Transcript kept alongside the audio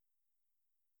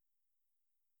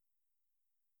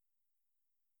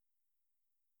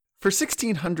For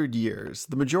 1600 years,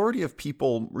 the majority of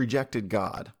people rejected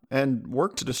God and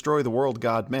worked to destroy the world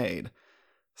God made.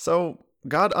 So,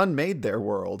 God unmade their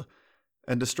world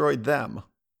and destroyed them.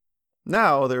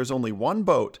 Now there's only one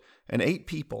boat and 8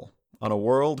 people on a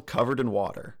world covered in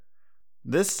water.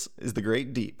 This is The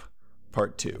Great Deep,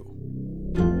 Part 2.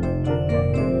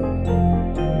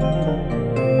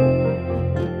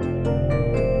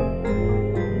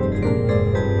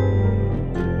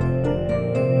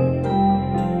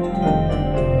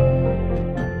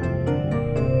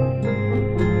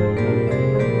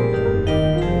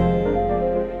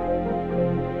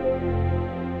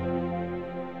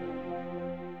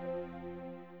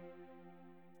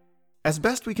 As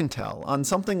best we can tell, on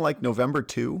something like November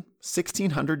 2,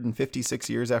 1656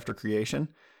 years after creation,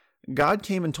 God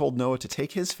came and told Noah to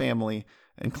take his family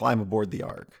and climb aboard the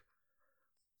ark.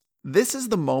 This is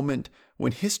the moment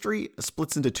when history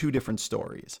splits into 2 different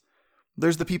stories.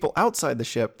 There's the people outside the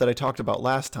ship that I talked about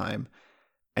last time,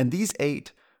 and these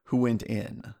 8 who went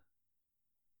in.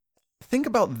 Think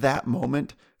about that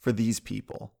moment for these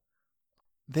people.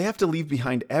 They have to leave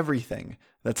behind everything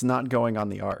that's not going on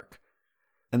the ark.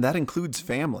 And that includes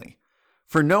family.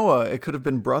 For Noah, it could have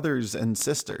been brothers and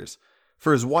sisters.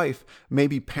 For his wife,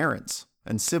 maybe parents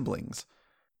and siblings.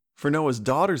 For Noah's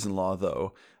daughters-in-law,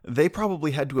 though, they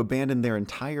probably had to abandon their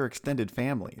entire extended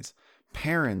families.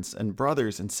 Parents and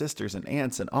brothers and sisters and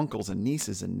aunts and uncles and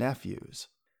nieces and nephews.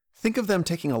 Think of them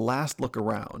taking a last look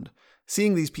around,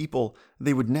 seeing these people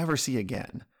they would never see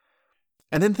again.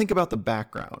 And then think about the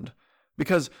background.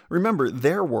 Because, remember,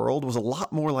 their world was a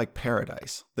lot more like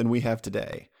paradise than we have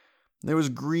today. It was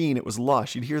green, it was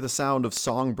lush, you'd hear the sound of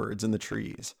songbirds in the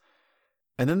trees.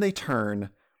 And then they turn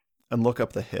and look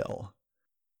up the hill.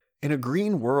 In a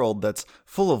green world that's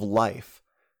full of life,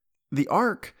 the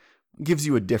ark gives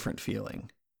you a different feeling.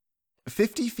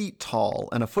 50 feet tall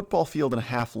and a football field and a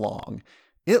half long,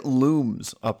 it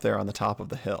looms up there on the top of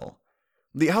the hill.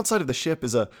 The outside of the ship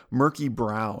is a murky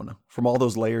brown from all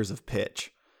those layers of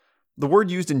pitch. The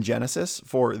word used in Genesis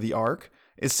for the ark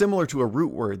is similar to a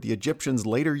root word the Egyptians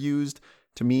later used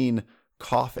to mean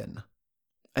coffin.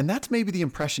 And that's maybe the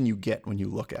impression you get when you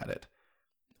look at it.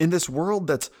 In this world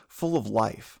that's full of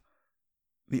life,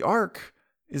 the ark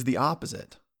is the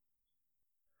opposite.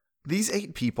 These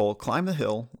 8 people climb the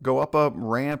hill, go up a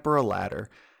ramp or a ladder,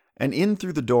 and in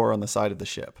through the door on the side of the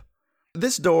ship.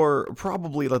 This door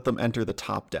probably let them enter the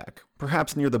top deck,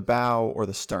 perhaps near the bow or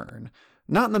the stern.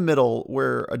 Not in the middle,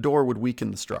 where a door would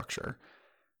weaken the structure.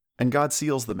 And God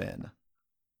seals them in.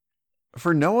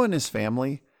 For Noah and his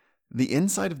family, the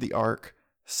inside of the ark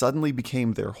suddenly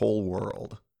became their whole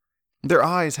world. Their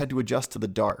eyes had to adjust to the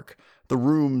dark, the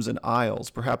rooms and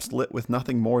aisles perhaps lit with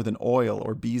nothing more than oil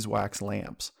or beeswax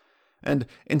lamps. And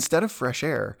instead of fresh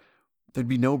air, there'd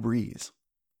be no breeze.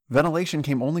 Ventilation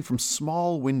came only from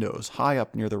small windows high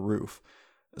up near the roof,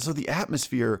 so the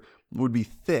atmosphere would be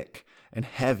thick and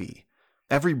heavy.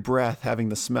 Every breath having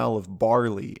the smell of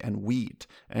barley and wheat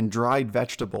and dried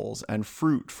vegetables and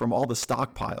fruit from all the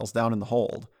stockpiles down in the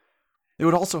hold. It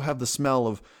would also have the smell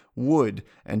of wood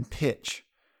and pitch.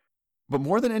 But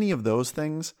more than any of those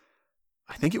things,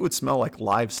 I think it would smell like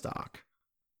livestock.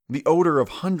 The odor of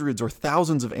hundreds or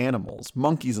thousands of animals,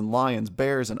 monkeys and lions,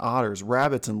 bears and otters,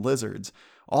 rabbits and lizards,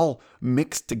 all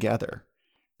mixed together.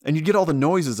 And you'd get all the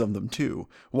noises of them too,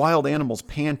 wild animals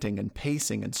panting and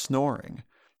pacing and snoring.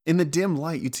 In the dim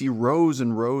light, you'd see rows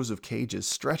and rows of cages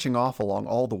stretching off along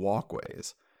all the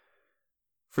walkways.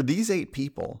 For these 8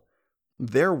 people,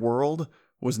 their world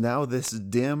was now this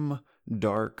dim,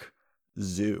 dark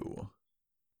zoo.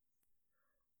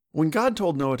 When God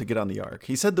told Noah to get on the ark,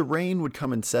 he said the rain would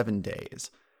come in 7 days.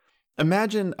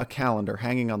 Imagine a calendar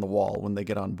hanging on the wall when they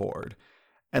get on board,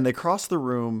 and they cross the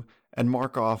room and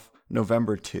mark off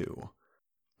November 2.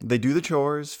 They do the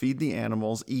chores, feed the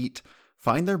animals, eat,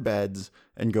 find their beds,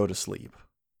 and go to sleep.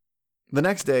 The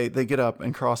next day, they get up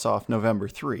and cross off November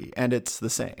 3, and it's the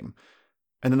same.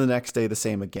 And then the next day, the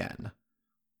same again.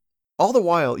 All the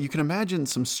while, you can imagine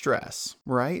some stress,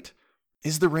 right?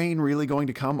 Is the rain really going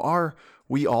to come? Are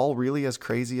we all really as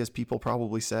crazy as people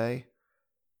probably say?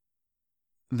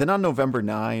 Then on November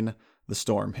 9, the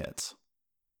storm hits.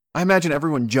 I imagine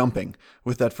everyone jumping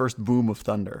with that first boom of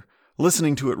thunder,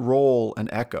 listening to it roll and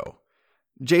echo.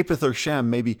 Japheth or Shem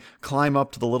maybe climb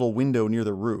up to the little window near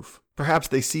the roof. Perhaps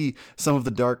they see some of the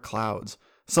dark clouds,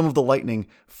 some of the lightning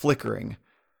flickering.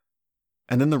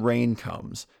 And then the rain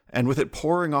comes, and with it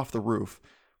pouring off the roof,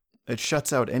 it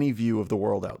shuts out any view of the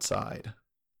world outside.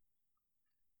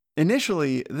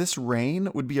 Initially, this rain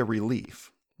would be a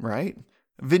relief, right?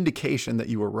 Vindication that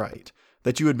you were right,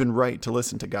 that you had been right to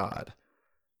listen to God.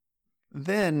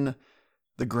 Then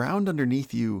the ground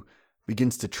underneath you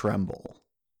begins to tremble.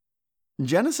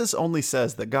 Genesis only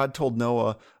says that God told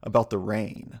Noah about the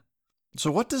rain. So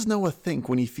what does Noah think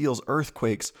when he feels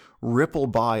earthquakes ripple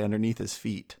by underneath his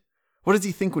feet? What does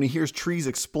he think when he hears trees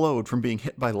explode from being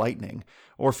hit by lightning,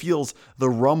 or feels the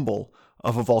rumble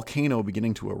of a volcano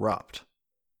beginning to erupt?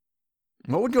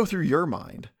 What would go through your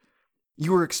mind?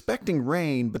 You were expecting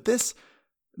rain, but this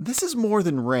is more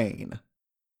than rain.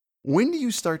 When do you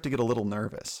start to get a little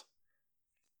nervous?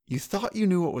 You thought you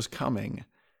knew what was coming,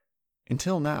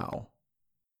 until now.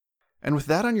 And with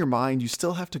that on your mind, you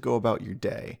still have to go about your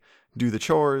day. Do the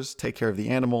chores, take care of the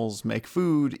animals, make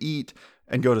food, eat,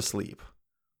 and go to sleep.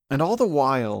 And all the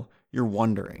while, you're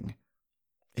wondering,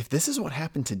 if this is what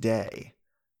happened today,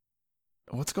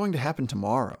 what's going to happen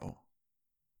tomorrow?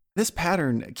 This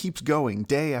pattern keeps going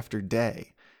day after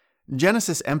day.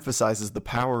 Genesis emphasizes the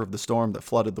power of the storm that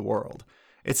flooded the world.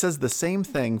 It says the same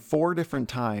thing 4 different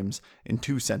times in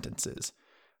 2 sentences.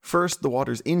 First, the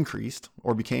waters increased,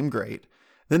 or became great.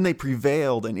 Then they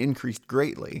prevailed and increased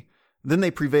greatly. Then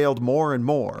they prevailed more and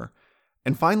more.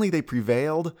 And finally they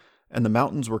prevailed, and the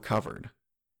mountains were covered.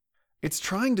 It's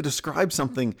trying to describe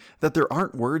something that there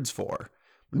aren't words for.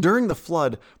 During the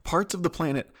flood, parts of the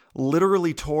planet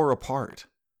literally tore apart.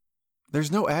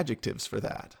 There's no adjectives for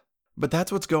that. But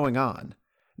that's what's going on.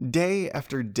 Day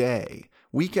after day,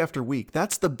 week after week,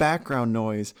 that's the background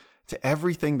noise to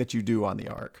everything that you do on the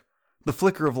ark. The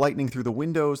flicker of lightning through the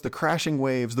windows, the crashing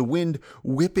waves, the wind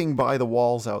whipping by the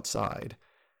walls outside.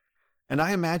 And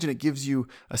I imagine it gives you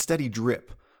a steady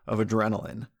drip of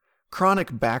adrenaline.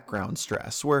 Chronic background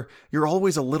stress, where you're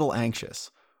always a little anxious,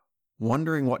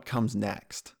 wondering what comes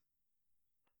next.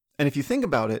 And if you think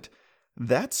about it,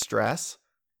 that stress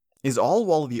is all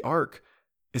while the ark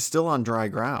is still on dry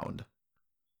ground.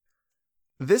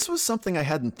 This was something I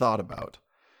hadn't thought about.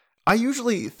 I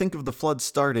usually think of the flood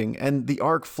starting and the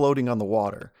ark floating on the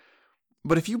water.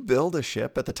 But if you build a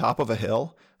ship at the top of a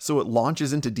hill so it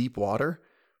launches into deep water,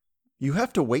 you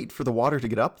have to wait for the water to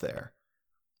get up there.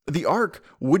 The ark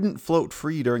wouldn't float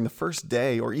free during the first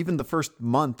day or even the first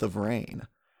month of rain.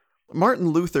 Martin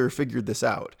Luther figured this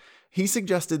out. He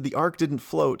suggested the ark didn't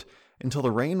float until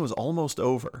the rain was almost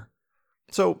over.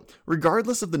 So,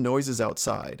 regardless of the noises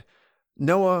outside,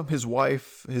 Noah, his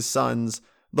wife, his sons,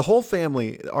 the whole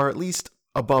family are at least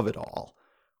above it all.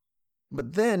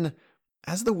 But then,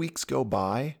 as the weeks go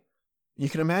by, you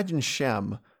can imagine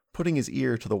Shem putting his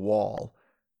ear to the wall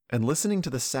and listening to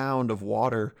the sound of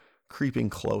water creeping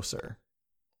closer.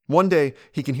 One day,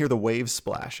 he can hear the waves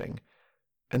splashing,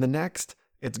 and the next,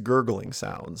 it's gurgling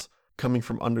sounds coming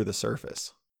from under the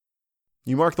surface.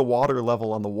 You mark the water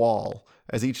level on the wall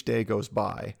as each day goes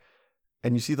by,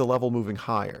 and you see the level moving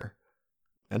higher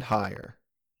and higher.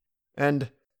 And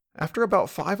after about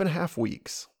 5.5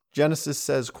 weeks, Genesis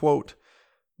says, quote,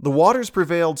 "The waters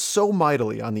prevailed so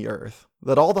mightily on the earth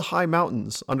that all the high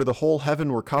mountains under the whole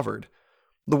heaven were covered.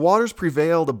 The waters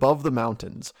prevailed above the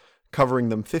mountains, covering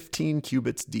them 15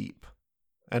 cubits deep."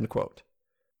 End quote.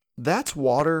 That's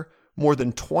water more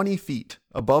than 20 feet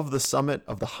above the summit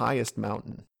of the highest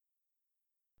mountain.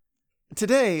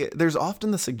 Today, there's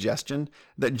often the suggestion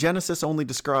that Genesis only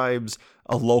describes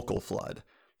a local flood,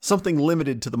 something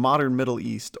limited to the modern Middle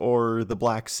East or the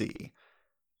Black Sea.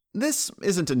 This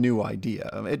isn't a new idea.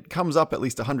 It comes up at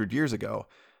least 100 years ago.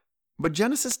 But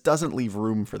Genesis doesn't leave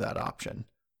room for that option.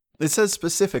 It says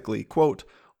specifically, quote,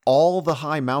 "all the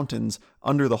high mountains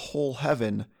under the whole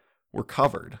heaven were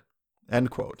covered."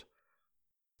 End quote.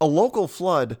 A local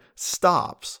flood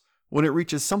stops when it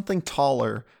reaches something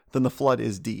taller than the flood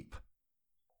is deep.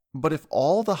 But if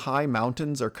all the high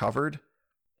mountains are covered,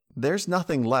 there's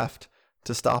nothing left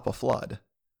to stop a flood.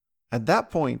 At that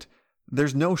point,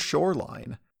 there's no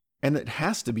shoreline, and it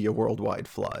has to be a worldwide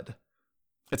flood.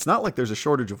 It's not like there's a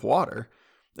shortage of water.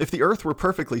 If the earth were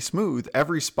perfectly smooth,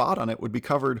 every spot on it would be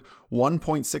covered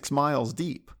 1.6 miles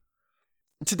deep.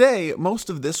 Today, most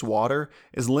of this water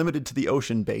is limited to the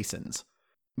ocean basins.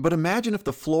 But imagine if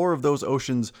the floor of those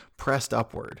oceans pressed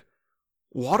upward.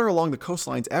 Water along the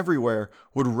coastlines everywhere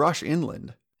would rush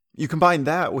inland. You combine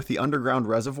that with the underground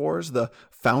reservoirs, the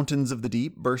fountains of the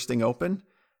deep bursting open,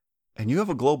 and you have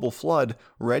a global flood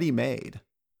ready-made.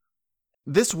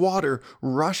 This water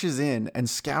rushes in and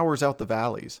scours out the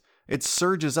valleys. It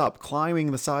surges up,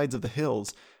 climbing the sides of the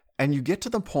hills, and you get to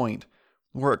the point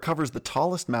where it covers the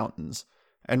tallest mountains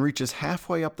and reaches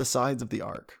halfway up the sides of the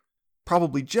ark,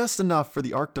 probably just enough for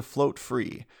the ark to float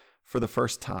free for the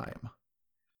first time.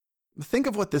 Think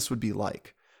of what this would be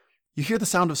like. You hear the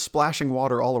sound of splashing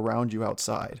water all around you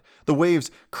outside. The waves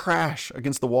crash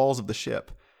against the walls of the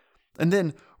ship. And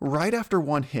then, right after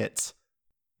one hits,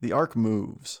 the ark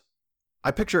moves.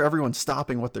 I picture everyone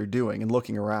stopping what they're doing and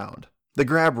looking around. They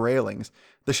grab railings,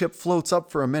 the ship floats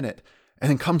up for a minute, and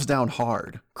then comes down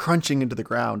hard, crunching into the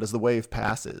ground as the wave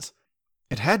passes.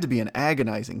 It had to be an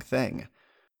agonizing thing.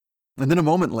 And then a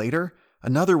moment later,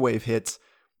 another wave hits,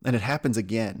 and it happens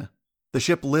again. The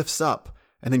ship lifts up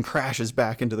and then crashes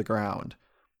back into the ground.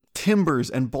 Timbers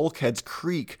and bulkheads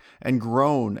creak and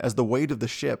groan as the weight of the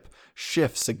ship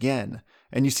shifts again,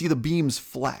 and you see the beams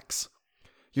flex.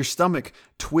 Your stomach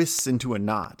twists into a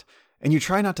knot, and you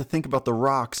try not to think about the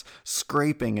rocks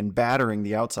scraping and battering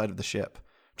the outside of the ship.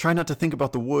 Try not to think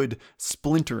about the wood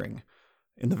splintering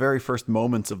in the very first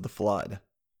moments of the flood.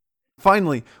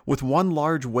 Finally, with one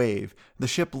large wave, the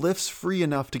ship lifts free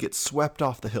enough to get swept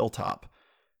off the hilltop,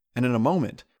 and in a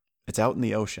moment, it's out in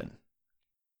the ocean.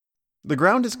 The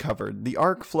ground is covered, the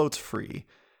Ark floats free,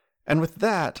 and with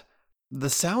that, the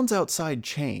sounds outside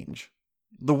change.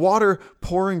 The water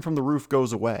pouring from the roof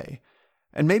goes away,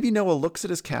 and maybe Noah looks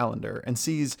at his calendar and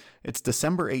sees it's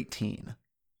December 18.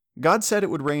 God said it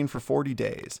would rain for 40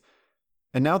 days,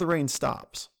 and now the rain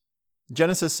stops.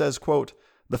 Genesis says, quote,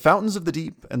 "The fountains of the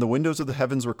deep and the windows of the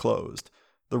heavens were closed.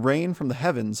 The rain from the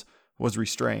heavens was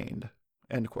restrained."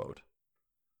 End quote.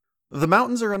 The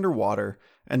mountains are underwater,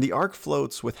 and the Ark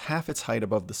floats with half its height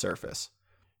above the surface.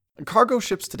 Cargo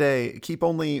ships today keep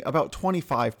only about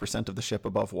 25% of the ship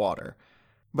above water,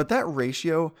 but that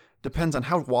ratio depends on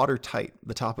how watertight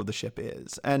the top of the ship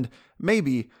is, and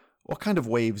maybe what kind of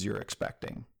waves you're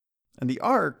expecting. And the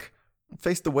Ark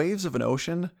faced the waves of an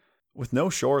ocean with no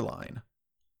shoreline.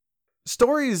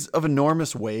 Stories of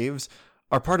enormous waves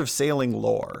are part of sailing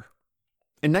lore.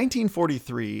 In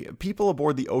 1943, people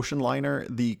aboard the ocean liner,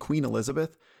 the Queen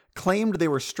Elizabeth, claimed they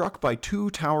were struck by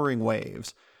two towering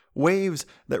waves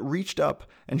that reached up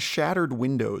and shattered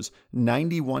windows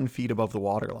 91 feet above the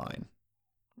waterline.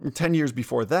 10 years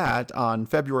before that, on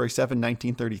February 7,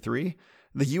 1933,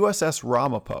 the USS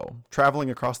Ramapo, traveling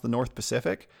across the North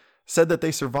Pacific, said that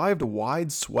they survived a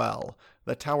wide swell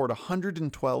that towered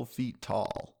 112 feet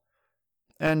tall.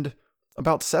 And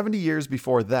about 70 years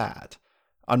before that,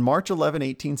 on March 11,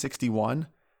 1861,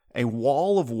 a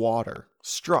wall of water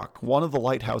struck one of the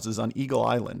lighthouses on Eagle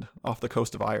Island off the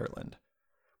coast of Ireland.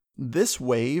 This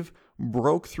wave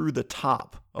broke through the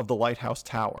top of the lighthouse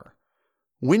tower,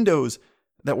 windows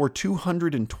that were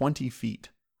 220 feet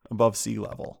above sea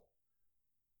level.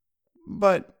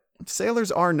 But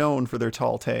sailors are known for their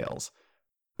tall tales.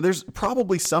 There's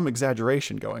probably some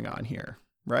exaggeration going on here,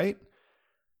 right?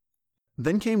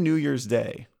 Then came New Year's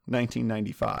Day,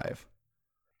 1995.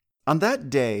 On that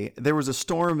day, there was a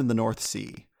storm in the North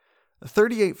Sea.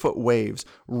 38-foot waves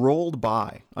rolled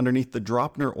by underneath the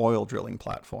Dropner oil drilling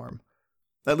platform.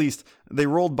 At least, they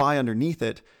rolled by underneath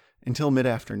it until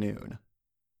mid-afternoon.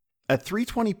 At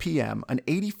 3:20 p.m., an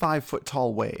 85-foot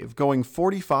tall wave, going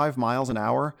 45 miles an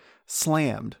hour,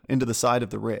 slammed into the side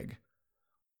of the rig.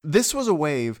 This was a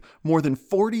wave more than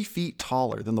 40 feet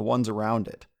taller than the ones around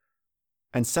it,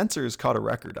 and sensors caught a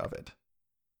record of it.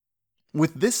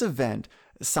 With this event,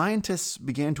 scientists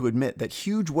began to admit that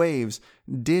huge waves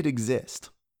did exist.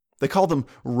 They call them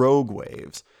rogue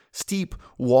waves, steep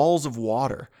walls of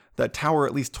water that tower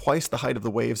at least twice the height of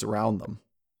the waves around them.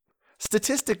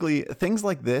 Statistically, things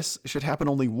like this should happen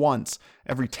only once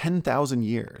every 10,000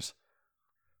 years.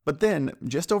 But then,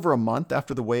 just over a month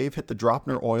after the wave hit the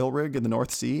Dropner oil rig in the North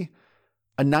Sea,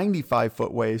 a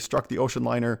 95-foot wave struck the ocean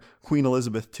liner Queen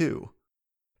Elizabeth II.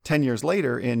 10 years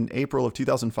later, in April of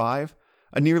 2005,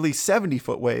 a nearly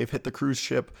 70-foot wave hit the cruise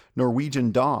ship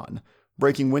Norwegian Dawn,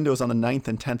 breaking windows on the 9th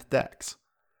and 10th decks.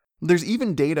 There's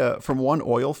even data from one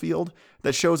oil field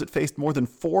that shows it faced more than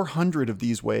 400 of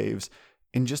these waves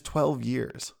in just 12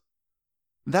 years.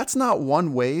 That's not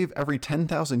one wave every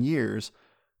 10,000 years,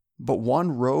 but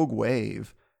one rogue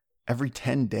wave every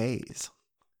 10 days.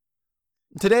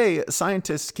 Today,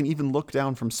 scientists can even look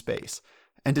down from space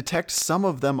and detect some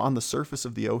of them on the surface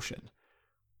of the ocean,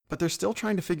 but they're still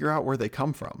trying to figure out where they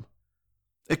come from.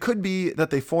 It could be that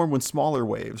they form when smaller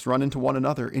waves run into one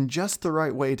another in just the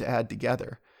right way to add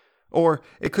together. Or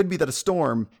it could be that a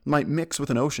storm might mix with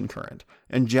an ocean current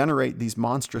and generate these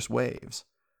monstrous waves.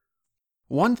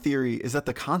 One theory is that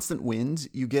the constant winds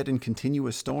you get in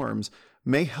continuous storms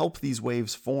may help these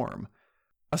waves form.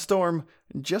 A storm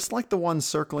just like the one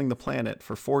circling the planet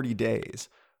for 40 days,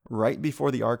 right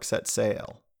before the Ark set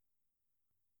sail.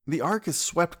 The Ark is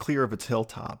swept clear of its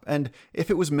hilltop, and if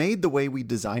it was made the way we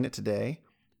design it today,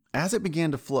 as it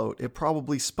began to float, it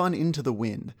probably spun into the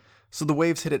wind, so the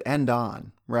waves hit it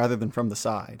end-on, rather than from the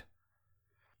side.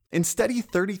 In steady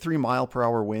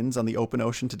 33-mile-per-hour winds on the open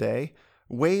ocean today,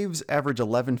 waves average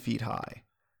 11 feet high.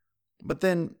 But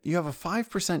then you have a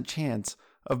 5% chance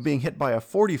of being hit by a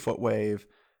 40-foot wave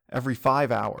every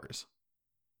 5 hours.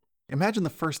 Imagine the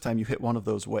first time you hit one of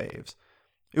those waves.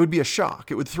 It would be a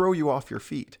shock. It would throw you off your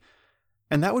feet.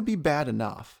 And that would be bad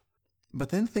enough. But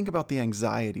then think about the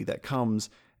anxiety that comes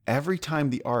every time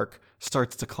the ark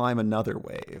starts to climb another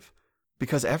wave.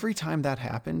 Because every time that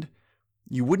happened,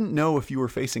 you wouldn't know if you were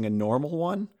facing a normal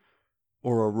one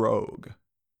or a rogue.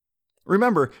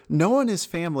 Remember, Noah and his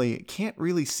family can't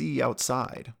really see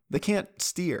outside. They can't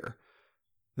steer.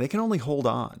 They can only hold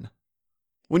on.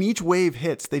 When each wave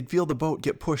hits, they'd feel the boat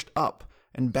get pushed up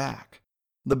and back.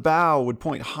 The bow would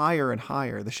point higher and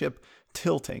higher, the ship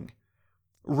tilting.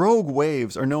 Rogue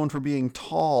waves are known for being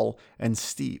tall and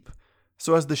steep,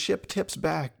 so as the ship tips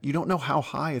back, you don't know how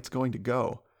high it's going to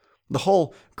go. The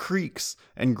hull creaks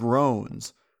and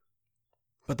groans,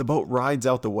 but the boat rides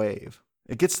out the wave.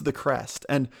 It gets to the crest,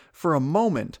 and for a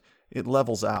moment, it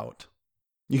levels out.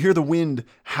 You hear the wind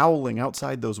howling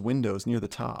outside those windows near the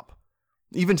top.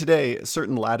 Even today,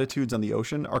 certain latitudes on the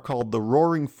ocean are called the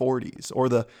Roaring Forties, or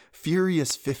the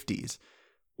Furious 50s,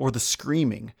 or the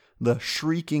Screaming, the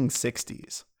Shrieking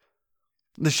 60s.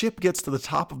 The ship gets to the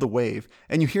top of the wave,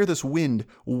 and you hear this wind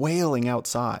wailing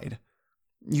outside.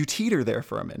 You teeter there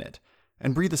for a minute,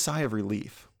 and breathe a sigh of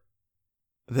relief.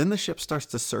 Then the ship starts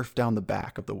to surf down the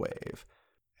back of the wave,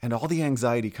 and all the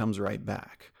anxiety comes right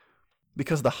back,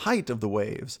 because the height of the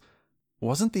waves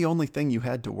wasn't the only thing you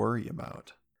had to worry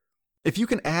about. If you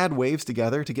can add waves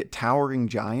together to get towering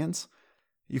giants,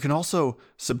 you can also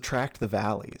subtract the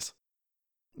valleys.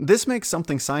 This makes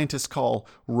something scientists call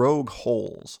rogue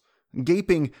holes,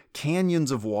 gaping canyons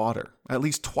of water, at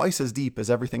least twice as deep as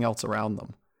everything else around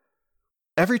them.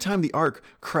 Every time the ark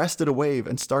crested a wave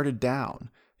and started down,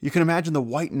 you can imagine the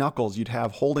white knuckles you'd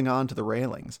have holding on to the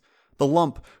railings, the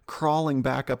lump crawling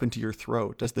back up into your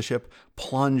throat as the ship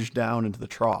plunged down into the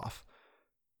trough,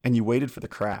 and you waited for the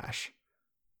crash,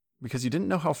 because you didn't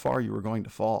know how far you were going to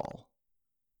fall.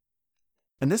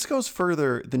 And this goes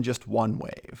further than just one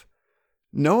wave.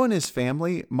 Noah and his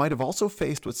family might have also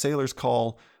faced what sailors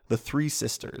call the Three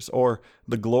Sisters, or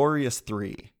the Glorious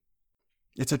Three.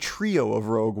 It's a trio of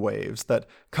rogue waves that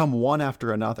come one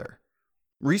after another.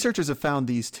 Researchers have found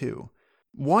these too.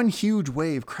 One huge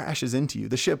wave crashes into you,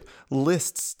 the ship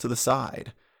lists to the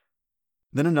side.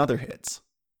 Then another hits.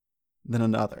 Then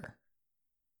another.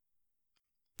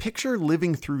 Picture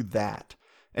living through that,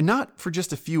 and not for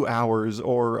just a few hours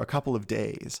or a couple of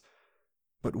days,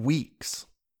 but weeks.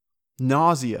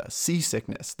 Nausea,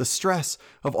 seasickness, the stress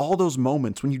of all those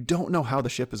moments when you don't know how the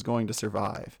ship is going to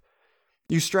survive.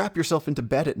 You strap yourself into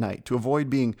bed at night to avoid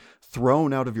being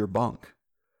thrown out of your bunk.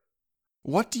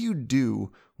 What do you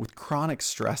do with chronic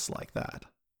stress like that,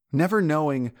 never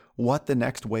knowing what the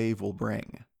next wave will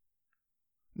bring?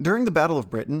 During the Battle of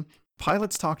Britain,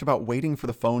 pilots talked about waiting for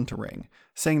the phone to ring,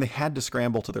 saying they had to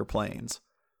scramble to their planes.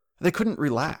 They couldn't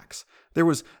relax. There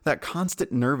was that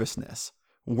constant nervousness,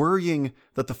 worrying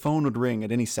that the phone would ring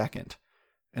at any second,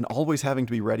 and always having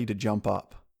to be ready to jump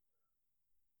up.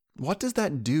 What does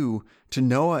that do to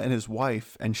Noah and his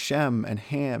wife, and Shem and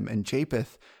Ham and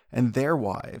Japheth and their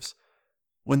wives,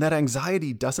 when that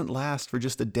anxiety doesn't last for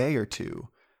just a day or two,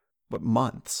 but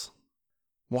months?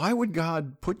 Why would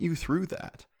God put you through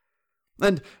that?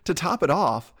 And to top it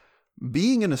off,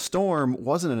 being in a storm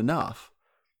wasn't enough.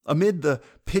 Amid the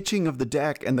pitching of the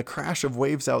deck and the crash of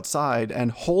waves outside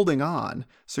and holding on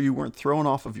so you weren't thrown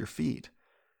off of your feet,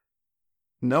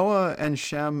 Noah and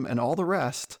Shem and all the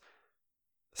rest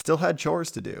still had chores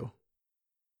to do.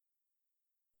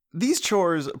 These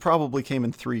chores probably came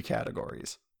in 3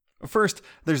 categories. First,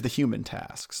 there's the human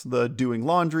tasks, the doing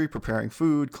laundry, preparing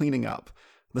food, cleaning up,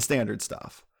 the standard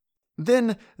stuff.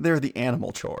 Then there are the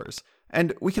animal chores,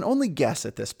 and we can only guess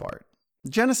at this part.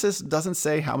 Genesis doesn't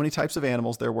say how many types of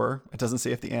animals there were. It doesn't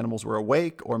say if the animals were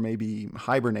awake or maybe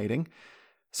hibernating.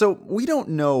 So we don't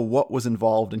know what was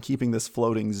involved in keeping this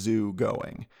floating zoo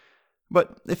going.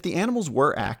 But if the animals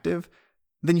were active,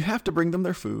 then you have to bring them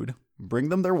their food, bring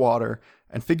them their water,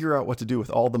 and figure out what to do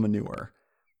with all the manure.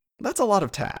 That's a lot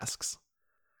of tasks.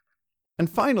 And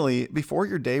finally, before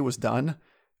your day was done,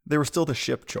 there were still the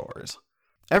ship chores.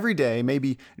 Every day,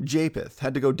 maybe Japheth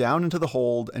had to go down into the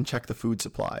hold and check the food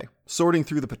supply, sorting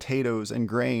through the potatoes and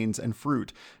grains and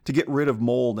fruit to get rid of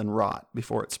mold and rot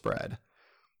before it spread.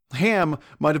 Ham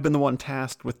might have been the one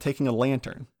tasked with taking a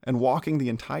lantern and walking the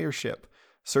entire ship,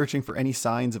 searching for any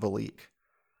signs of a leak.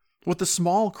 With the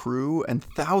small crew and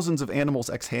thousands of animals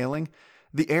exhaling,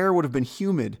 the air would have been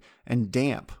humid and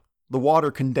damp, the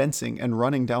water condensing and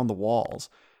running down the walls,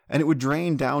 and it would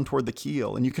drain down toward the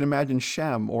keel, and you can imagine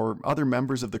Shem or other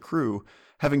members of the crew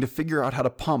having to figure out how to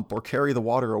pump or carry the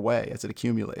water away as it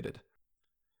accumulated.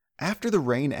 After the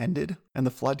rain ended and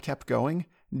the flood kept going,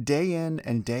 day in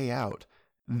and day out,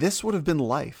 this would have been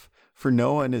life for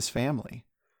Noah and his family.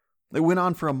 It went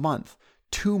on for a month,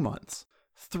 2 months,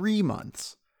 3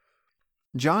 months.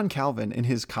 John Calvin, in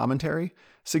his commentary,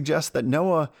 suggests that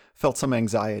Noah felt some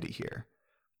anxiety here.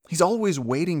 He's always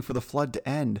waiting for the flood to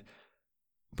end,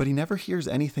 but he never hears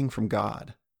anything from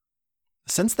God.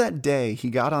 Since that day he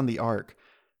got on the ark,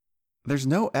 there's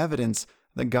no evidence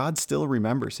that God still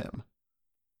remembers him.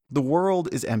 The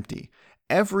world is empty.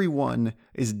 Everyone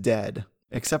is dead,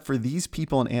 except for these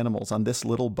people and animals on this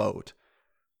little boat.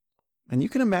 And you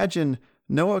can imagine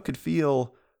Noah could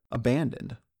feel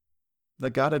abandoned, that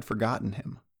God had forgotten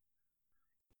him.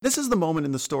 This is the moment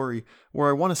in the story where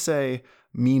I want to say,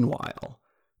 meanwhile.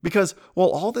 Because while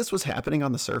all this was happening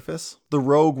on the surface, the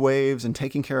rogue waves and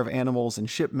taking care of animals and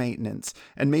ship maintenance,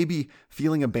 and maybe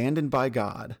feeling abandoned by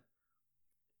God,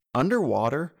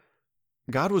 underwater,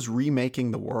 God was remaking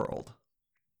the world.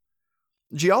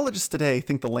 Geologists today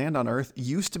think the land on Earth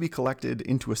used to be collected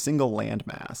into a single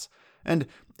landmass, and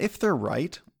if they're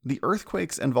right, the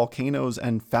earthquakes and volcanoes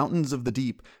and fountains of the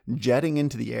deep jetting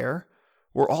into the air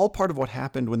were all part of what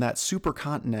happened when that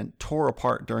supercontinent tore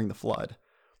apart during the flood.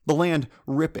 The land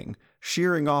ripping,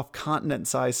 shearing off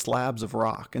continent-sized slabs of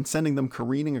rock and sending them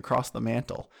careening across the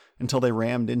mantle until they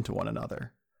rammed into one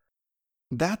another.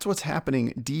 That's what's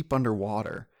happening deep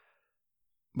underwater.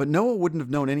 But Noah wouldn't have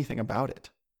known anything about it.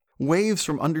 Waves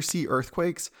from undersea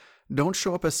earthquakes don't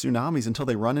show up as tsunamis until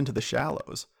they run into the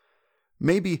shallows.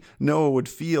 Maybe Noah would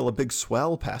feel a big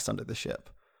swell pass under the ship,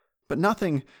 but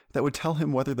nothing that would tell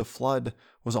him whether the flood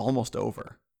was almost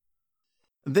over.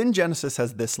 Then Genesis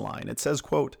has this line. It says,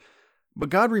 quote, "But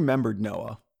God remembered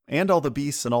Noah, and all the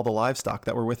beasts and all the livestock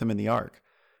that were with him in the ark.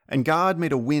 And God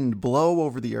made a wind blow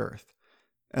over the earth,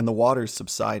 and the waters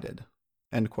subsided."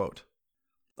 End quote.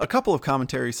 A couple of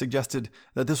commentaries suggested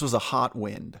that this was a hot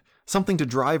wind, something to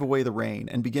drive away the rain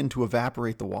and begin to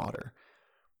evaporate the water.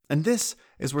 And this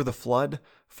is where the flood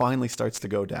finally starts to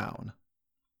go down.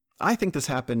 I think this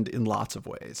happened in lots of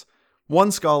ways.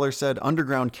 One scholar said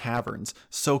underground caverns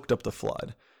soaked up the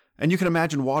flood, and you can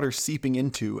imagine water seeping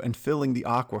into and filling the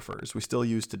aquifers we still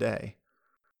use today.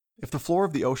 If the floor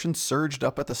of the ocean surged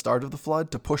up at the start of the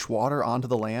flood to push water onto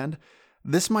the land,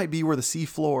 this might be where the sea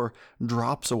floor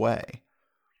drops away.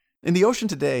 In the ocean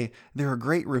today, there are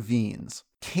great ravines,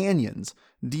 canyons,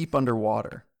 deep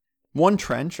underwater. One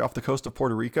trench off the coast of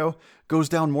Puerto Rico goes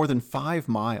down more than 5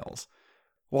 miles,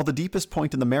 while the deepest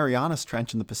point in the Marianas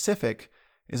Trench in the Pacific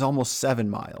is almost 7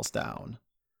 miles down.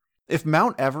 If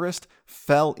Mount Everest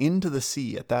fell into the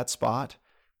sea at that spot,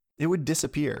 it would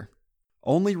disappear,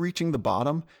 only reaching the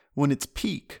bottom when its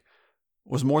peak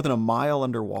was more than a mile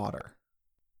underwater.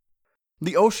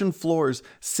 The ocean floors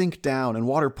sink down and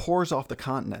water pours off the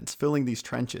continents, filling these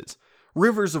trenches.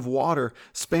 Rivers of water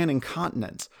spanning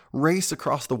continents race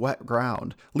across the wet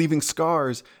ground, leaving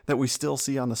scars that we still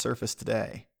see on the surface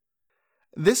today.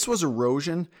 This was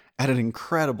erosion at an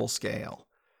incredible scale.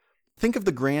 Think of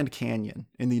the Grand Canyon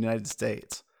in the United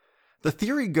States. The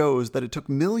theory goes that it took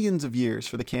millions of years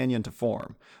for the canyon to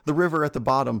form, the river at the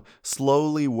bottom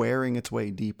slowly wearing its way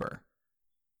deeper.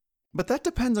 But that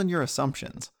depends on your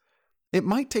assumptions. It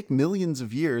might take millions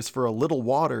of years for a little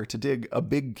water to dig a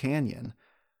big canyon,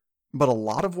 but a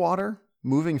lot of water,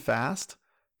 moving fast,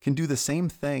 can do the same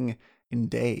thing in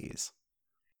days.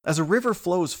 As a river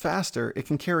flows faster, it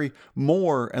can carry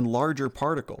more and larger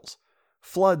particles.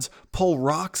 Floods pull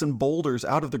rocks and boulders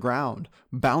out of the ground,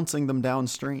 bouncing them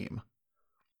downstream.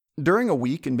 During a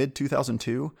week in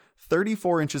mid-2002,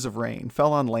 34 inches of rain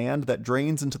fell on land that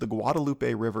drains into the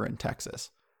Guadalupe River in Texas.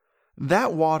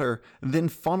 That water then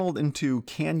funneled into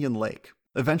Canyon Lake,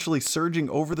 eventually surging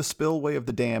over the spillway of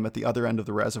the dam at the other end of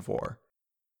the reservoir.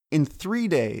 In 3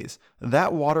 days,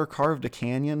 that water carved a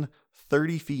canyon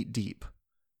 30 feet deep.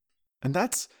 And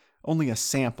that's only a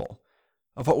sample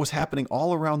of what was happening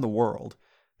all around the world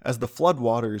as the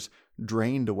floodwaters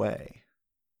drained away.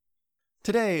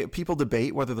 Today, people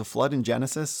debate whether the flood in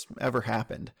Genesis ever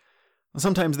happened.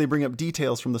 Sometimes they bring up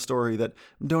details from the story that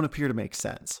don't appear to make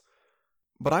sense.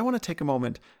 But I want to take a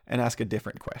moment and ask a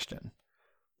different question.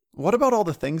 What about all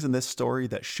the things in this story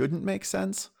that shouldn't make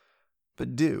sense,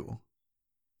 but do?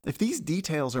 If these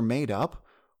details are made up,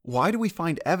 why do we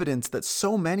find evidence that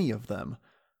so many of them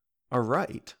are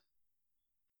right?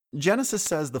 Genesis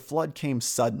says the flood came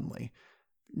suddenly,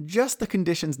 just the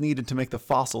conditions needed to make the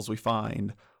fossils we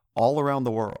find all around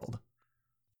the world.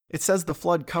 It says the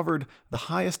flood covered the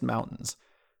highest mountains,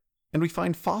 and we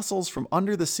find fossils from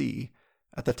under the sea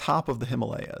at the top of the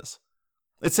Himalayas.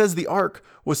 It says the ark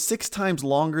was 6 times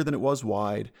longer than it was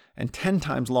wide and 10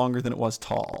 times longer than it was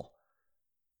tall.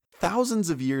 Thousands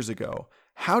of years ago,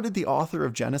 how did the author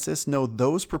of Genesis know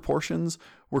those proportions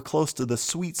were close to the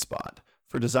sweet spot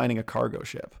for designing a cargo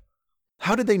ship?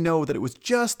 How did they know that it was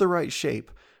just the right shape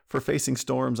for facing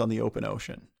storms on the open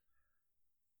ocean?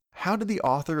 How did the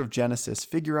author of Genesis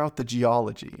figure out the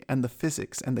geology and the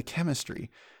physics and the chemistry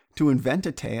to invent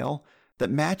a tale that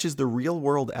matches the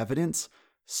real-world evidence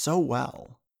so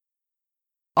well?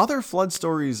 Other flood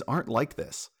stories aren't like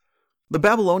this. The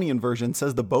Babylonian version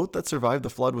says the boat that survived the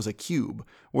flood was a cube,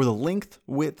 where the length,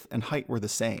 width, and height were the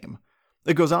same.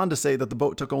 It goes on to say that the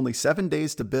boat took only 7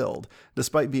 days to build,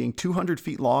 despite being 200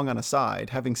 feet long on a side,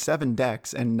 having 7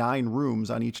 decks and 9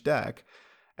 rooms on each deck,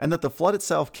 and that the flood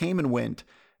itself came and went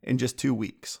in just 2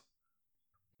 weeks.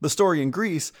 The story in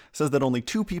Greece says that only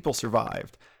 2 people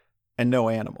survived, and no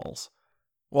animals.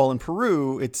 While in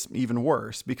Peru, it's even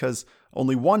worse, because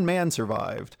only 1 man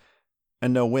survived,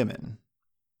 and no women.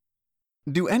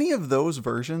 Do any of those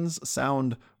versions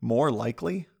sound more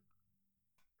likely?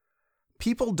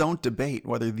 People don't debate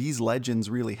whether these legends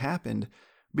really happened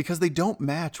because they don't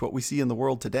match what we see in the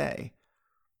world today.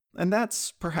 And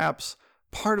that's perhaps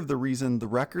part of the reason the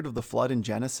record of the flood in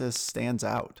Genesis stands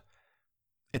out.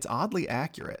 It's oddly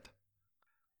accurate.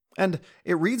 And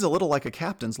it reads a little like a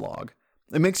captain's log.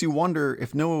 It makes you wonder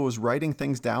if Noah was writing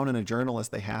things down in a journal as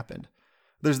they happened.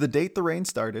 There's the date the rain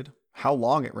started, how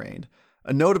long it rained,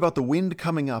 a note about the wind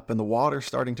coming up and the water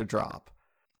starting to drop.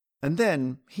 And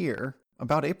then, here,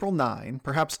 about April 9,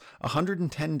 perhaps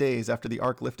 110 days after the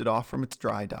ark lifted off from its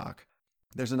dry dock,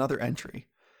 there's another entry.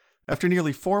 After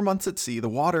nearly 4 months at sea, the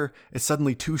water is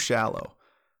suddenly too shallow,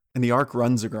 and the ark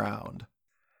runs aground.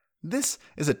 This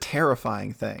is a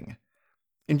terrifying thing.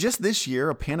 In just this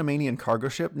year, a Panamanian cargo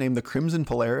ship named the Crimson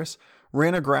Polaris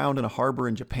ran aground in a harbor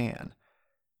in Japan,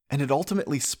 and it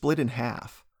ultimately split in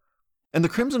half. And the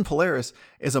Crimson Polaris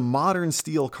is a modern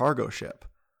steel cargo ship.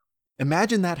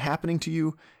 Imagine that happening to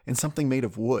you in something made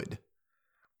of wood.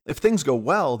 If things go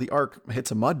well, the ark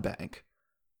hits a mud bank.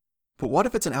 But what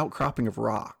if it's an outcropping of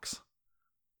rocks?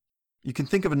 You can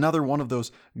think of another one of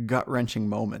those gut-wrenching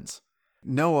moments.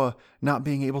 Noah not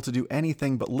being able to do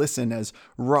anything but listen as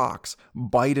rocks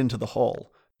bite into the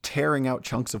hull, tearing out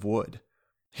chunks of wood.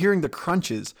 Hearing the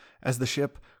crunches as the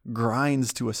ship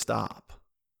grinds to a stop.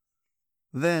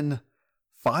 Then,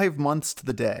 5 months to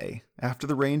the day after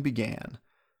the rain began,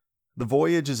 the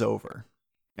voyage is over,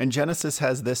 and Genesis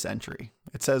has this entry.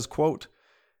 It says, quote,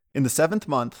 "In the 7th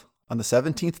month, on the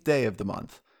 17th day of the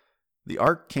month, the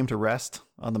ark came to rest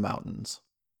on the mountains."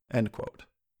 End quote.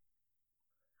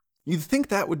 You'd think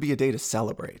that would be a day to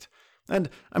celebrate, and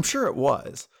I'm sure it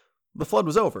was. The flood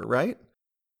was over, right?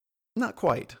 Not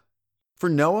quite. For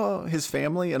Noah, his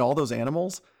family, and all those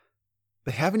animals,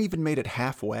 they haven't even made it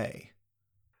halfway.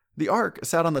 The ark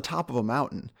sat on the top of a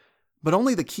mountain, but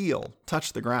only the keel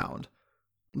touched the ground.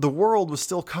 The world was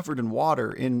still covered in water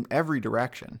in every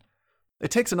direction.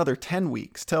 It takes another 10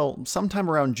 weeks, till sometime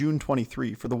around June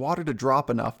 23, for the water to drop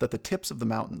enough that the tips of the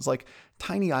mountains, like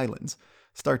tiny islands,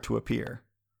 start to appear.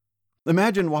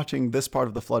 Imagine watching this part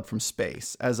of the flood from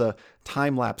space as a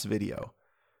time-lapse video.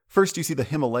 First, you see the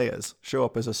Himalayas show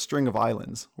up as a string of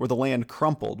islands, where the land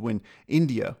crumpled when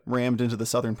India rammed into the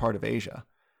southern part of Asia.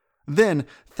 Then,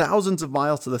 thousands of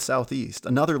miles to the southeast,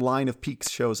 another line of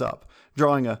peaks shows up,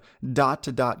 drawing a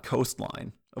dot-to-dot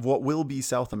coastline of what will be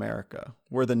South America,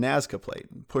 where the Nazca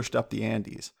Plate pushed up the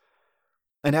Andes.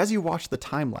 And as you watch the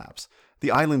time-lapse,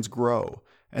 the islands grow,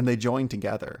 and they join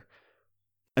together.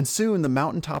 And soon, the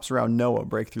mountaintops around Noah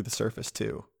break through the surface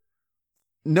too.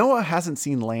 Noah hasn't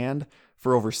seen land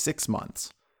for over 6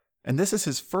 months, and this is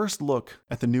his first look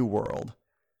at the new world.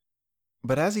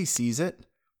 But as he sees it,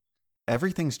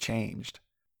 everything's changed,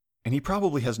 and he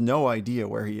probably has no idea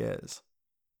where he is.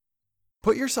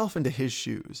 Put yourself into his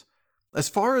shoes. As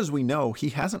far as we know, he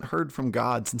hasn't heard from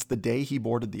God since the day he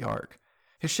boarded the ark.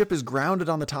 His ship is grounded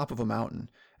on the top of a mountain,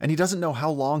 and he doesn't know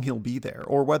how long he'll be there,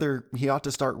 or whether he ought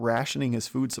to start rationing his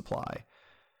food supply.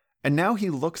 And now he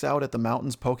looks out at the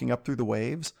mountains poking up through the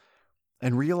waves,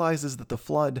 and realizes that the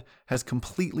flood has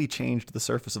completely changed the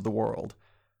surface of the world,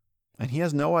 and he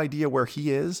has no idea where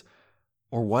he is,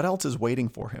 or what else is waiting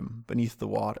for him beneath the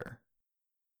water.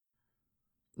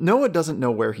 Noah doesn't know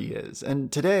where he is,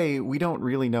 and today we don't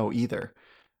really know either.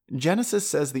 Genesis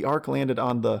says the ark landed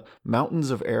on the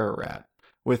mountains of Ararat,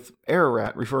 with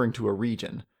Ararat referring to a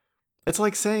region. It's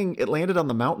like saying it landed on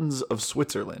the mountains of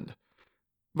Switzerland.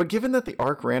 But given that the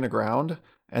ark ran aground,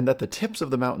 and that the tips of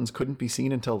the mountains couldn't be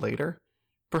seen until later,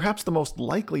 perhaps the most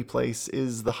likely place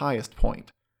is the highest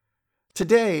point.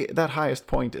 Today, that highest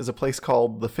point is a place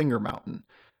called the Finger Mountain.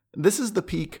 This is the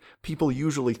peak people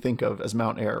usually think of as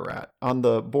Mount Ararat, on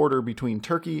the border between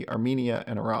Turkey, Armenia,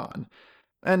 and Iran.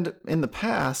 And in the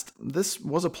past, this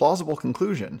was a plausible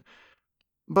conclusion.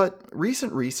 But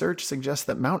recent research suggests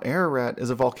that Mount Ararat is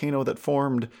a volcano that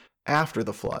formed after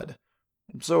the flood.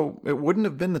 So it wouldn't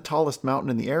have been the tallest mountain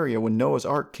in the area when Noah's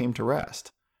Ark came to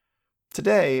rest.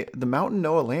 Today, the mountain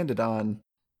Noah landed on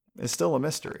is still a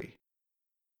mystery.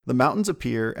 The mountains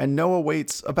appear, and Noah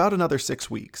waits about another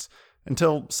 6 weeks,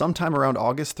 until sometime around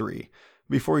August 3,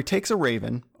 before he takes a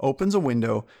raven, opens a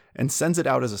window, and sends it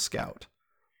out as a scout.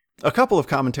 A couple of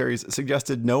commentaries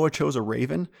suggested Noah chose a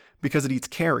raven because it eats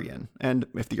carrion, and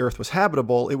if the earth was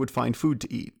habitable, it would find food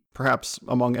to eat, perhaps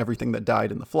among everything that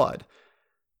died in the flood.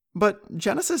 But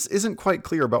Genesis isn't quite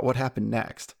clear about what happened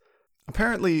next.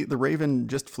 Apparently, the raven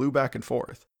just flew back and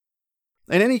forth.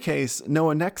 In any case,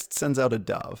 Noah next sends out a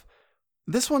dove.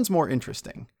 This one's more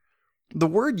interesting. The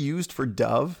word used for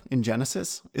dove in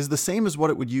Genesis is the same as what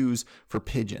it would use for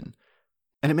pigeon,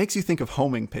 and it makes you think of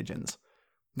homing pigeons.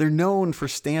 They're known for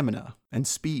stamina and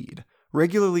speed,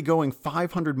 regularly going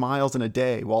 500 miles in a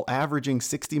day while averaging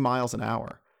 60 miles an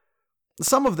hour.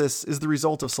 Some of this is the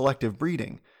result of selective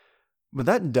breeding, but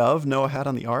that dove Noah had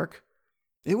on the ark,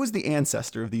 it was the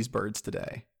ancestor of these birds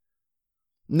today.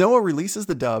 Noah releases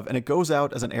the dove and it goes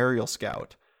out as an aerial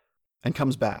scout and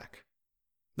comes back.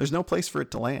 There's no place for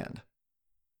it to land.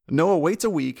 Noah waits a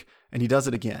week and he does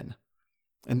it again.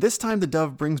 And this time the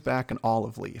dove brings back an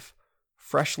olive leaf,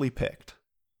 freshly picked.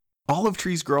 Olive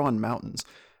trees grow on mountains,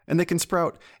 and they can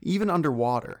sprout even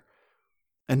underwater.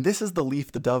 And this is the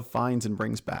leaf the dove finds and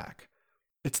brings back.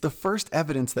 It's the first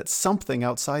evidence that something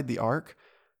outside the ark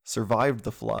survived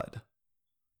the flood.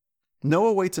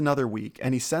 Noah waits another week,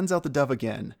 and he sends out the dove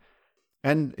again,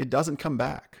 and it doesn't come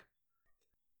back.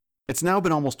 It's now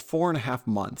been almost 4.5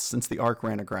 months since the ark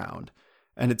ran aground,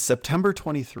 and it's September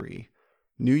 23,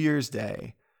 New Year's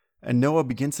Day, and Noah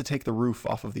begins to take the roof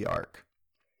off of the ark.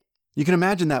 You can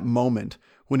imagine that moment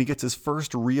when he gets his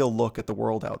first real look at the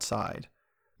world outside.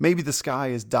 Maybe the sky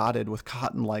is dotted with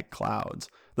cotton-like clouds,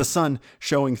 the sun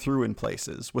showing through in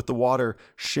places, with the water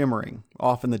shimmering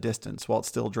off in the distance while it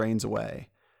still drains away.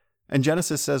 And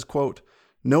Genesis says, quote,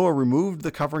 Noah removed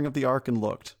the covering of the ark and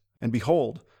looked, and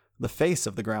behold, the face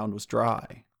of the ground was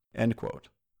dry. End quote.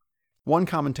 One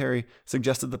commentary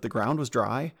suggested that the ground was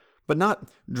dry, but not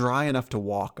dry enough to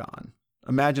walk on.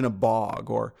 Imagine a bog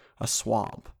or a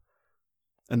swamp.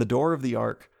 And the door of the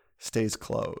ark stays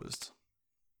closed.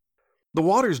 The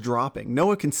water's dropping.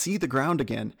 Noah can see the ground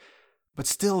again, but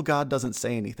still God doesn't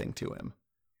say anything to him.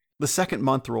 The second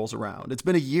month rolls around. It's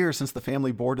been a year since the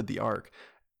family boarded the ark,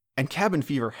 and cabin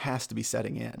fever has to be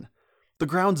setting in. The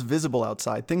ground's visible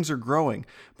outside, things are growing,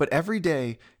 but every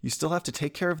day you still have to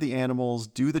take care of the animals,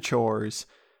 do the chores,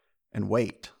 and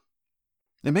wait.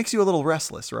 It makes you a little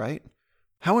restless, right?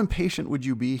 How impatient would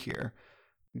you be here?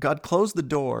 God closed the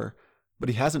door, but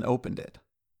he hasn't opened it.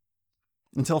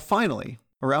 Until finally,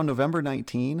 around November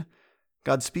 19,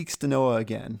 God speaks to Noah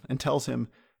again and tells him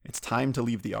it's time to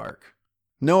leave the ark.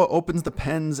 Noah opens the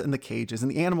pens and the cages,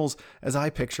 and the animals, as I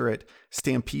picture it,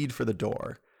 stampede for the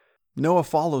door. Noah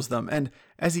follows them, and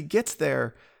as he gets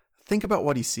there, think about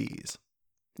what he sees.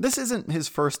 This isn't his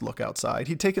first look outside.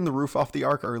 He'd taken the roof off the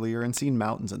ark earlier and seen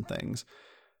mountains and things.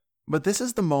 But this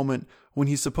is the moment when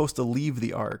he's supposed to leave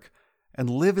the ark and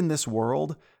live in this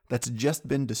world that's just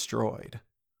been destroyed.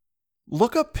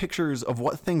 Look up pictures of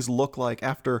what things look like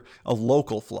after a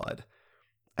local flood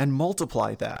and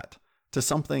multiply that to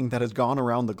something that has gone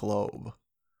around the globe.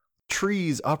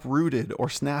 Trees uprooted or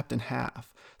snapped in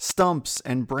half, stumps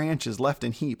and branches left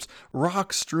in heaps,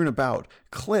 rocks strewn about,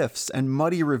 cliffs and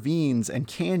muddy ravines and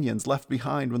canyons left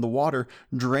behind when the water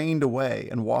drained away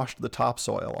and washed the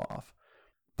topsoil off.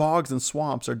 Bogs and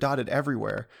swamps are dotted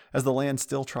everywhere as the land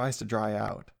still tries to dry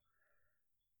out.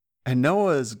 And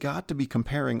Noah's got to be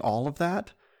comparing all of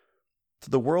that to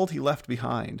the world he left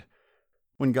behind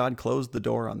when God closed the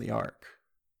door on the ark.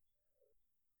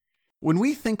 When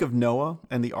we think of Noah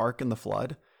and the ark and the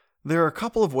flood, there are a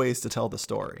couple of ways to tell the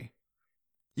story.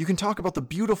 You can talk about the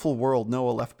beautiful world Noah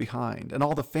left behind and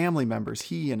all the family members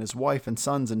he and his wife and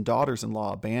sons and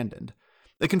daughters-in-law abandoned.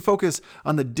 It can focus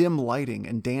on the dim lighting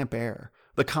and damp air,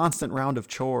 the constant round of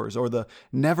chores, or the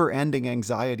never-ending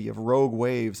anxiety of rogue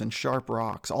waves and sharp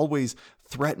rocks, always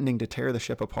threatening to tear the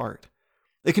ship apart.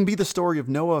 It can be the story of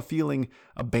Noah feeling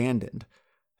abandoned,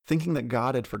 thinking that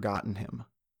God had forgotten him.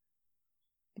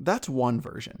 That's one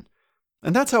version,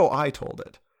 and that's how I told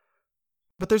it.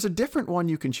 But there's a different one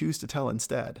you can choose to tell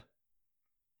instead.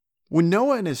 When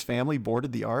Noah and his family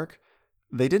boarded the ark,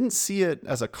 they didn't see it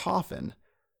as a coffin,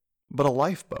 but a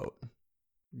lifeboat.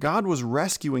 God was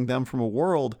rescuing them from a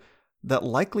world that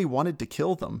likely wanted to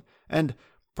kill them, and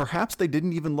perhaps they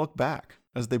didn't even look back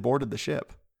as they boarded the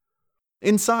ship.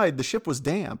 Inside, the ship was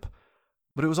damp,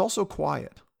 but it was also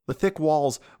quiet, the thick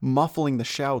walls muffling the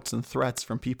shouts and threats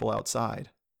from people outside.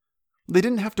 They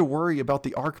didn't have to worry about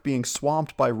the ark being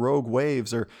swamped by rogue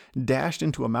waves or dashed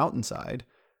into a mountainside.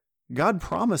 God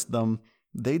promised them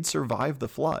they'd survive the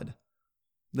flood.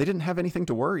 They didn't have anything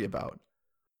to worry about.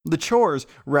 The chores,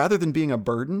 rather than being a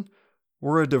burden,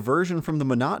 were a diversion from the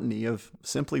monotony of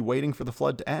simply waiting for the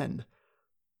flood to end.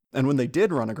 And when they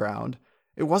did run aground,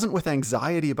 it wasn't with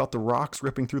anxiety about the rocks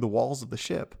ripping through the walls of the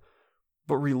ship,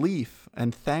 but relief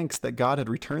and thanks that God had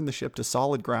returned the ship to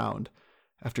solid ground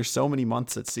after so many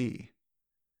months at sea.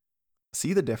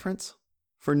 See the difference?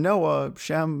 For Noah,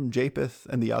 Shem, Japheth,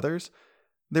 and the others,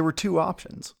 there were two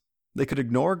options. They could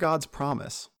ignore God's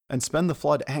promise and spend the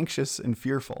flood anxious and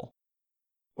fearful,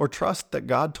 or trust that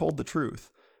God told the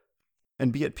truth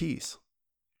and be at peace.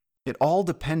 It all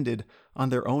depended on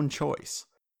their own choice.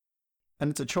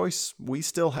 And it's a choice we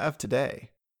still have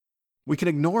today. We can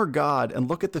ignore God and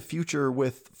look at the future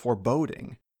with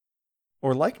foreboding.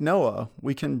 Or like Noah,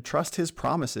 we can trust his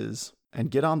promises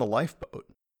and get on the lifeboat.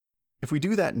 If we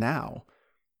do that now,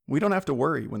 we don't have to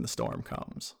worry when the storm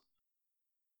comes.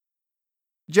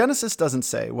 Genesis doesn't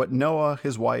say what Noah,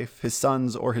 his wife, his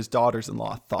sons, or his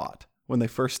daughters-in-law thought when they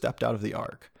first stepped out of the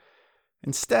ark.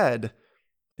 Instead,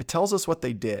 it tells us what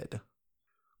they did.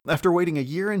 After waiting a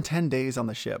year and 10 days on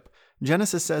the ship,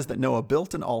 Genesis says that Noah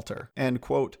built an altar and,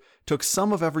 quote, took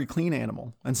some of every clean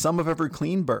animal and some of every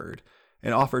clean bird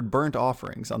and offered burnt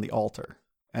offerings on the altar,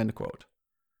 end quote.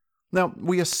 Now,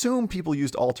 we assume people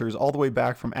used altars all the way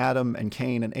back from Adam and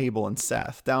Cain and Abel and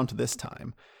Seth down to this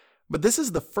time, but this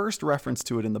is the first reference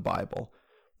to it in the Bible.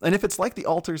 And if it's like the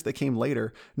altars that came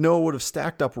later, Noah would have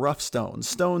stacked up rough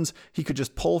stones he could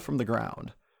just pull from the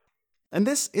ground. And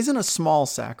this isn't a small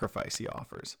sacrifice he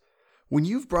offers. When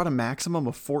you've brought a maximum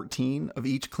of 14 of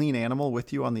each clean animal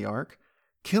with you on the ark,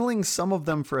 killing some of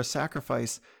them for a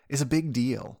sacrifice is a big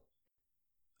deal.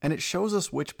 And it shows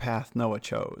us which path Noah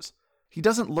chose. He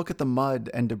doesn't look at the mud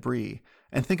and debris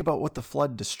and think about what the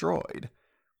flood destroyed.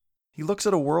 He looks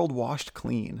at a world washed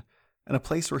clean and a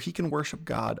place where he can worship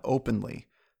God openly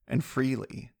and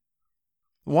freely.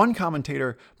 One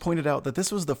commentator pointed out that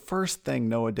this was the first thing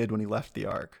Noah did when he left the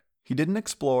ark. He didn't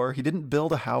explore, he didn't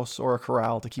build a house or a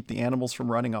corral to keep the animals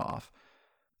from running off.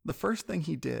 The first thing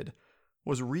he did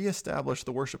was reestablish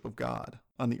the worship of God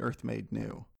on the earth made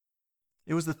new.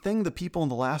 It was the thing the people in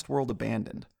the last world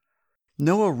abandoned.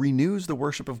 Noah renews the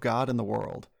worship of God in the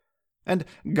world. And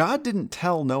God didn't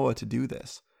tell Noah to do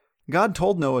this. God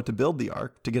told Noah to build the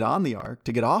ark, to get on the ark,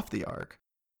 to get off the ark.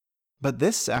 But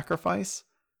this sacrifice,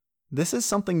 this is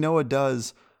something Noah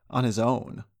does on his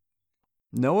own.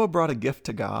 Noah brought a gift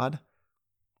to God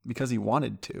because he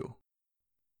wanted to.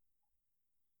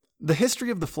 The history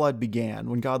of the flood began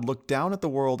when God looked down at the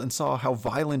world and saw how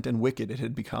violent and wicked it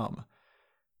had become.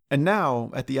 And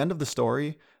now, at the end of the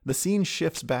story, the scene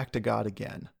shifts back to God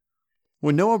again.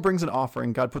 When Noah brings an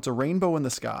offering, God puts a rainbow in the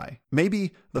sky,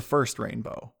 maybe the first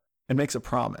rainbow, and makes a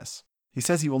promise. He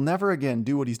says he will never again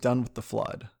do what he's done with the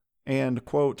flood. And,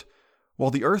 quote, while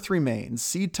the earth remains,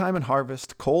 seed time and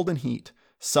harvest, cold and heat,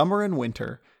 summer and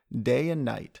winter, day and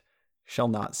night shall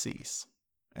not cease,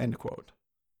 end quote.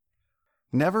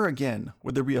 Never again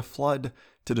would there be a flood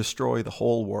to destroy the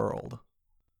whole world.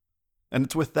 And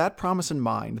it's with that promise in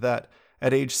mind that,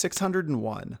 at age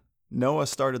 601, Noah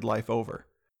started life over.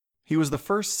 He was the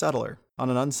first settler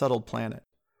on an unsettled planet,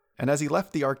 and as he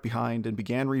left the ark behind and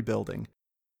began rebuilding,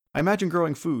 I imagine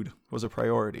growing food was a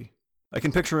priority. I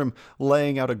can picture him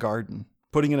laying out a garden,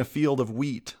 putting in a field of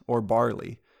wheat or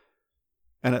barley,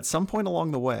 and at some point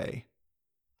along the way,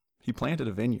 he planted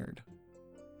a vineyard.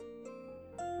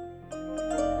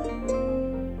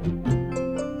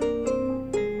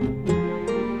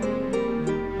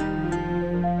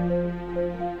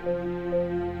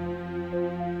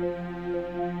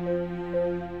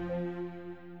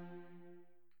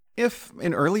 If,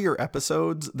 in earlier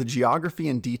episodes, the geography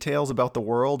and details about the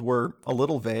world were a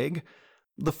little vague,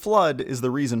 the flood is the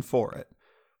reason for it.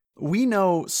 We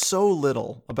know so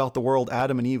little about the world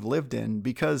Adam and Eve lived in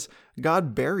because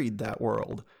God buried that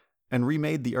world and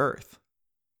remade the earth.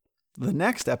 The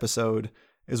next episode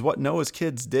is what Noah's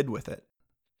kids did with it.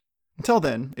 Until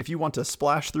then, if you want to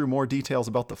splash through more details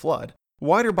about the flood,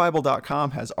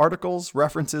 widerbible.com has articles,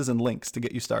 references, and links to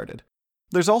get you started.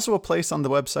 There's also a place on the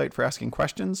website for asking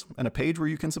questions and a page where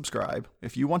you can subscribe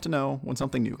if you want to know when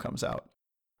something new comes out.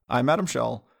 I'm Adam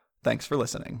Shull. Thanks for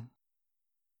listening.